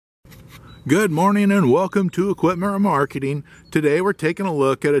Good morning and welcome to Equipment Remarketing. Today we're taking a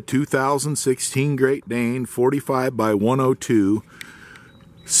look at a 2016 Great Dane 45'X102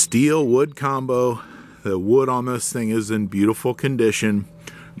 steel wood combo. The wood on this thing is in beautiful condition.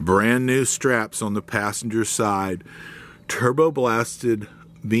 Brand new straps on the passenger side. Turbo blasted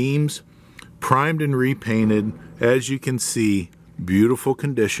beams, primed and repainted. As you can see, beautiful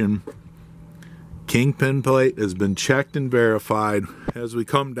condition. Kingpin plate has been checked and verified. As we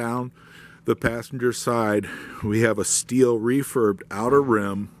come down the passenger side, we have a steel refurbed outer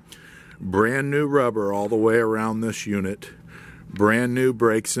rim, brand new rubber all the way around this unit, brand new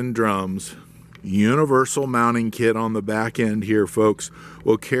brakes and drums, universal mounting kit on the back end here, folks.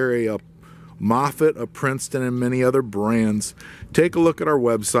 Will carry a Moffett, a Princeton, and many other brands. Take a look at our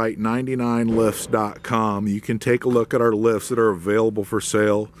website, 99lifts.com. You can take a look at our lifts that are available for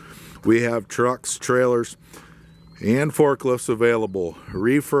sale. We have trucks, trailers, and forklifts available.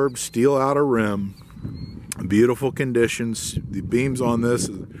 Refurbed steel outer rim, beautiful conditions. The beams on this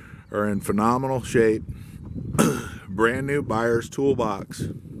are in phenomenal shape. Brand new buyer's toolbox.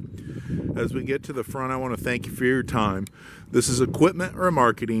 As we get to the front, I want to thank you for your time. This is Equipment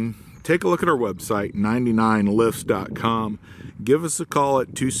Remarketing. Take a look at our website, 99lifts.com. Give us a call at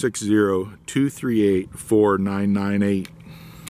 260-238-4998.